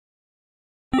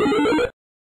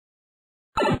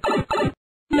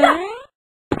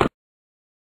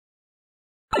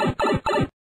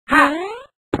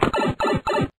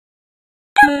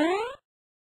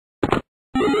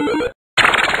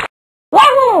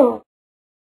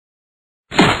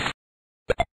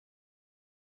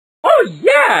Oh,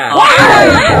 yeah!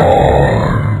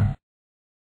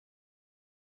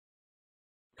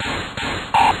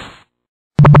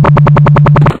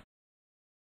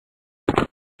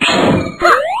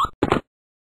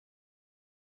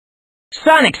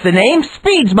 Sonic's the name,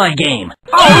 Speed's my game.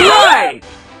 All right!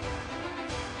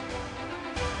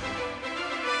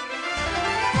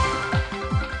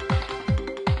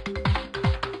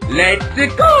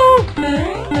 Let's go!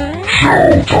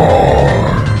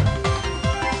 Showtime!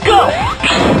 Go!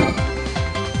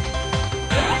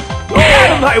 Get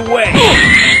out of my way!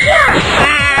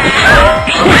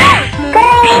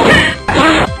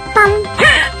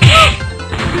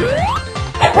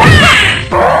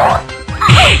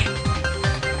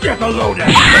 Get a load of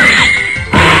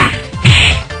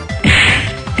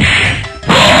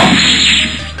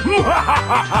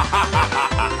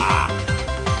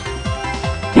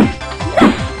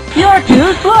You're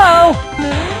too slow!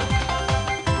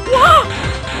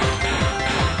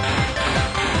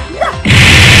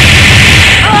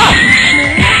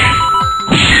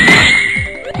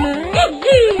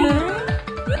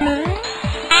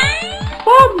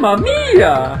 Mamma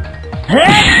mia!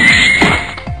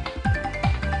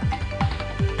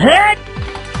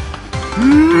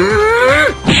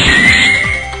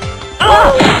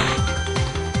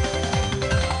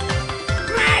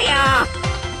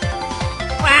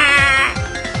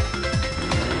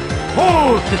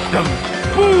 Whole system,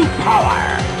 full power!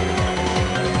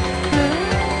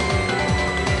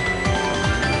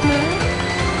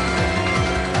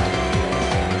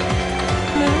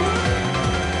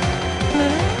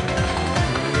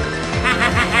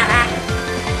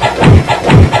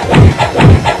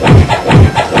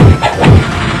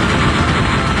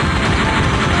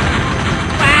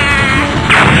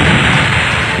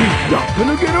 He's not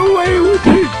gonna get away with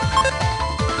it!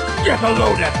 Get a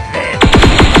load of this!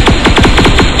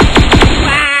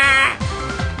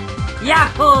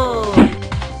 Yahoo!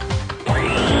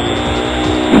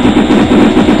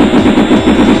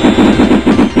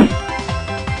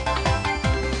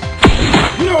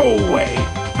 No way!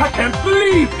 I can't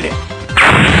believe this!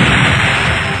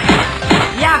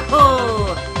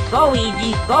 Yahoo! Go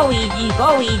easy, go easy,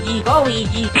 go easy, go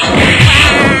easy.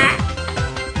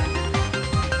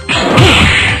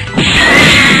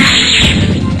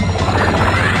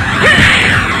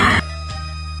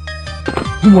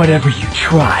 Whatever you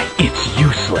try, it's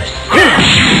useless.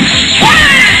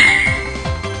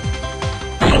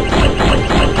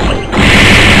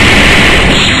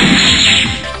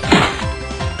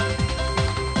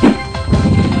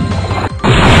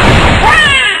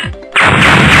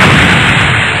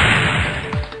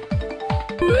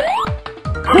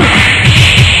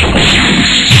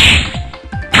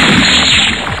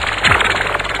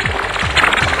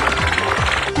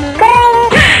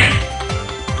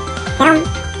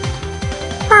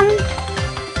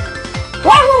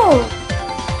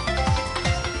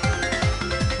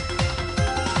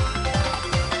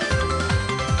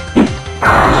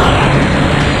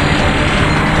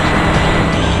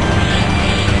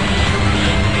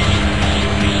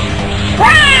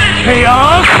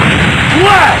 Chaos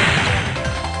Blast!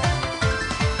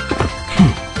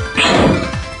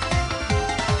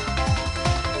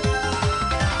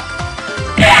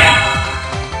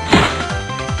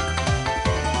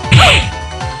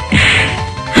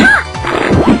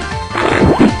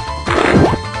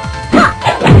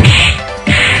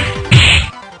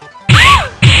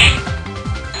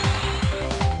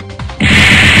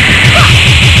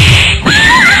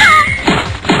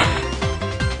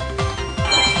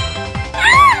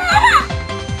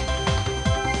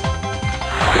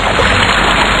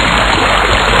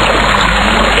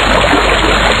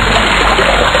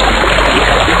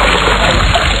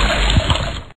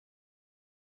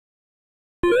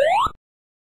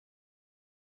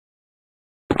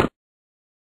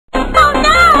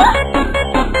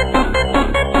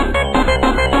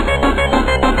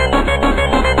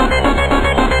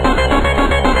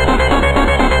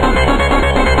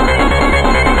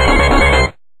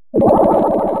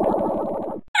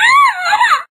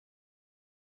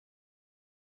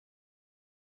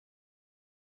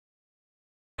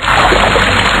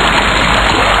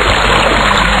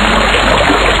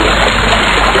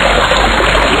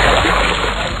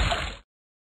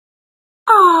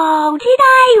 Oh, did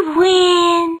I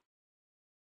win?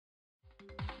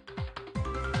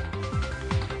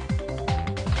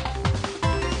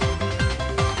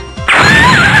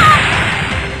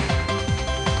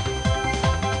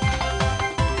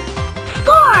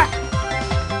 Score!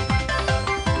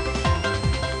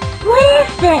 What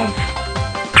is this?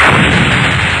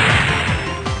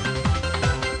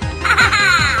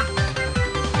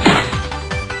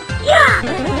 Yeah!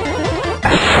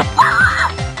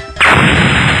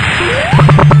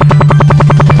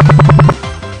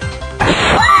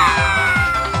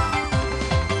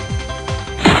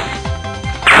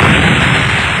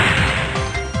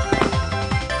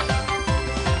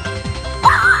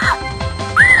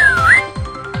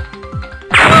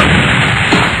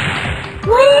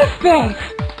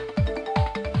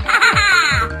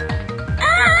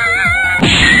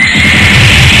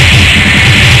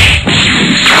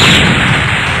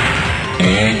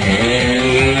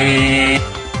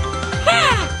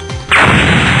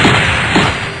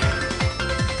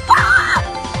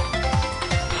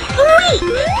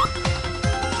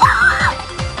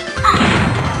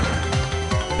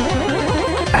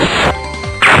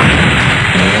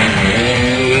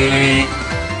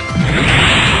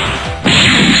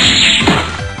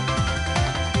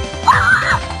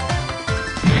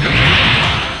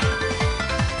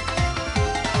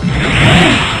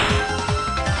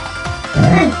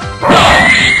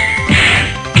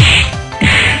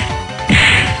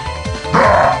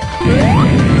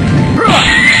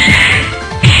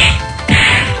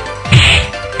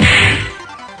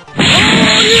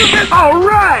 All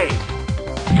right!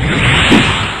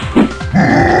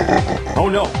 Oh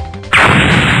no!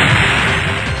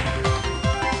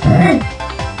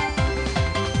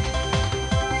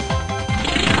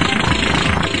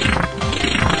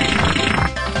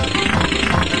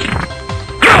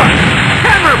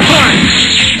 Hammer punch!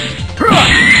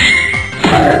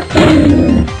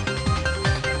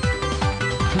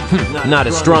 Not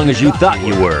as strong as you thought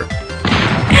you were.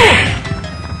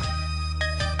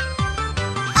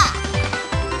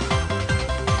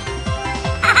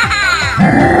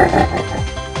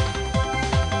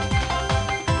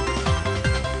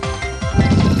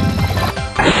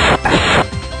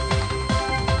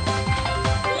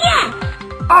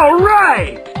 All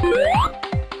right!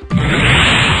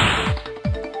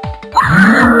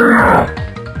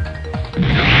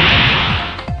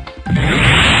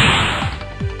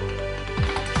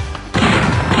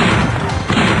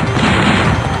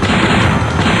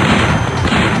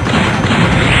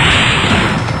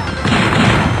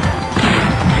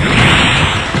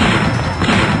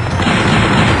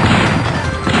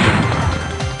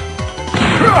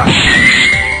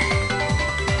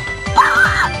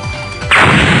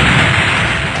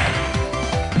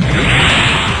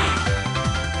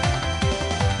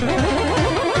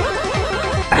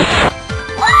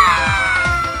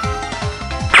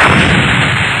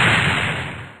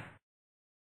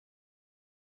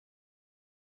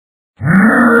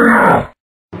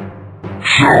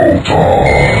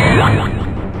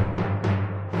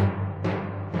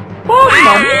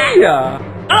 Mamma mia!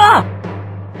 Ah!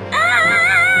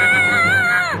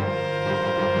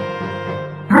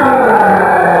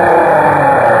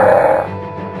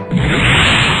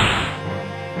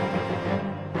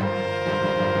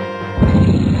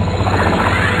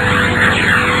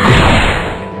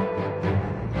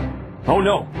 Oh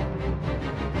no!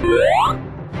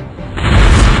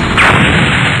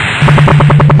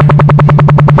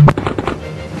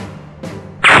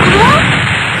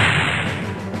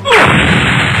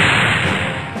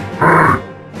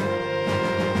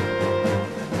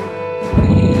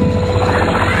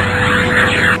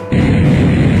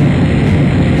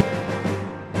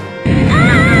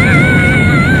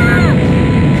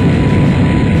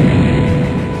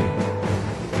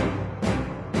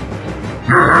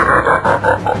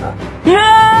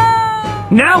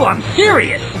 Now I'm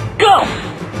serious! Go!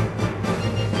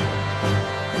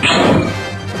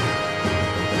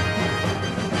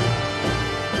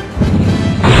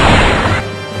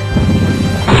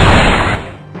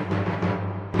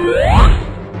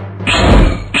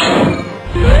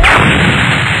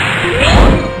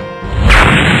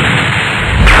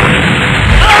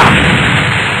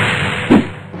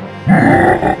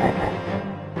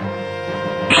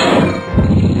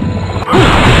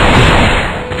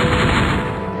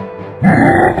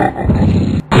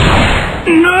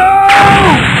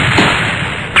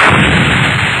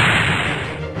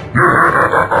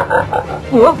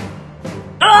 Whoa!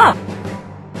 Ah!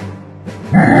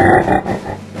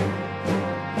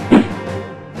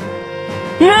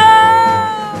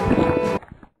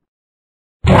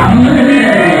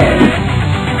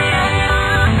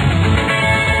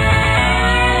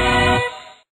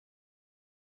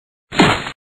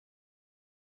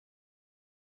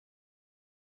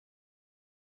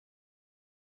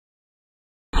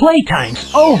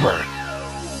 Playtime's over!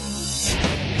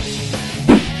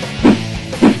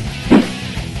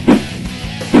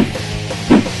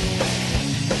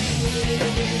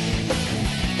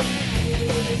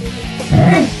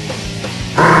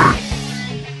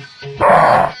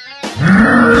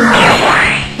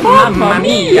 Mamma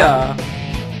mia!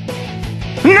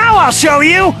 Now I'll show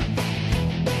you!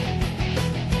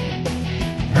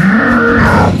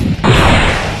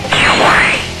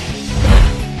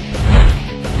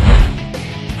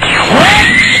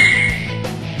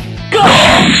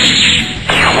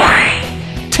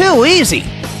 Too easy.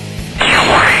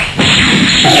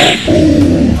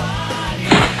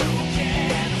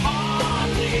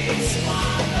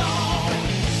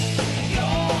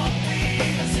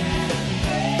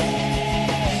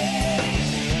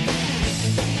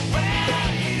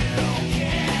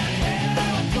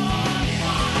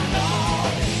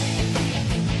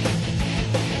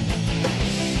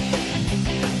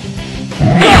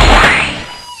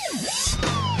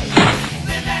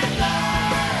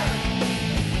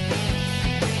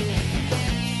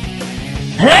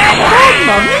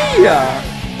 Mamma mia!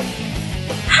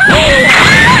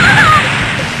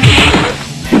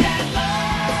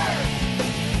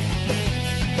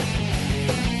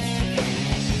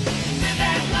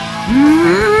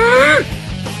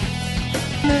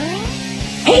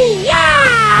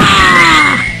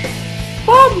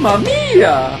 Mamma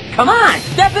mia! Come on,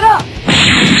 step it up!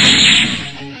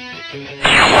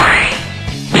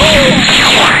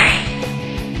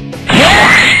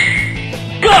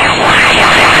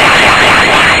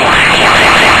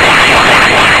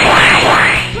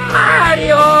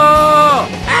 Mario!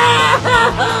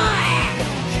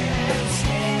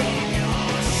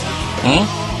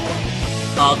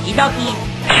 Okie dokie.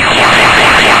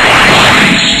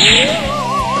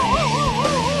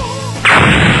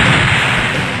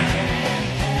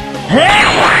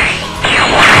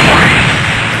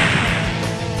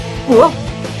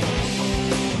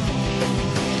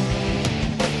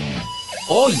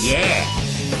 Oh yeah!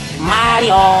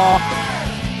 Mario!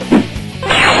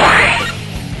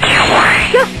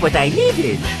 Just what I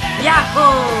needed!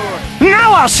 Yahoo!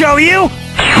 Now I'll show you!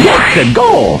 Let's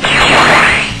go!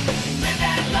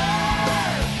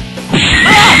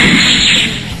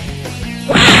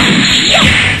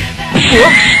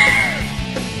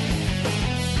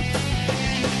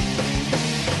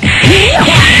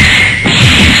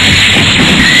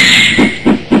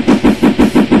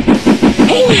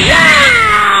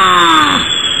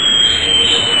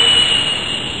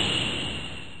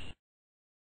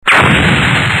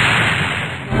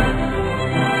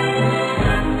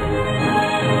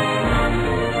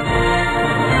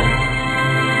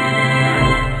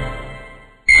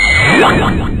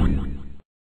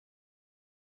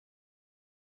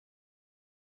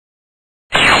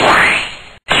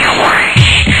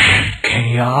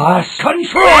 Chaos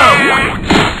Control!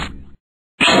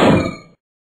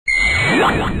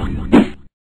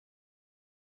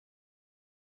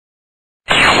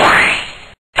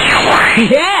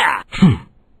 Yeah!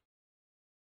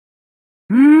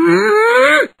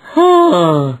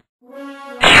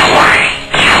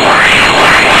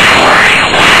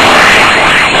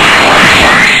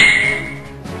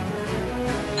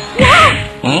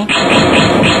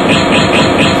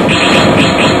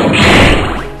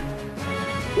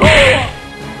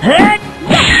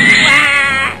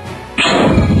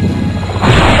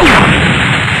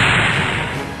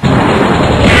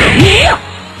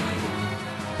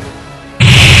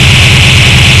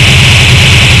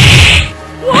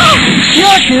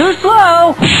 You're too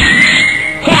slow!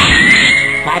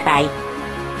 Bye-bye.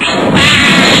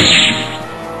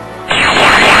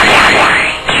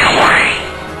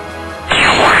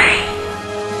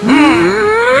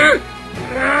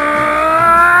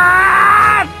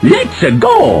 Let's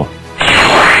go!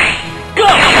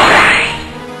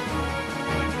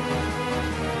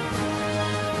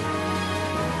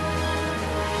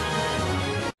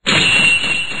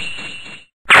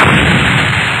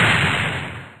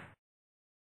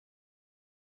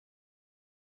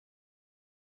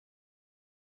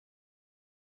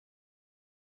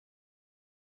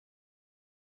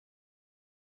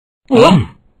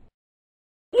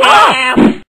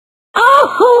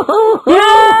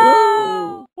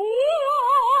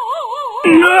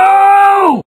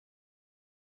 No!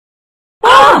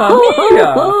 Mamma mia!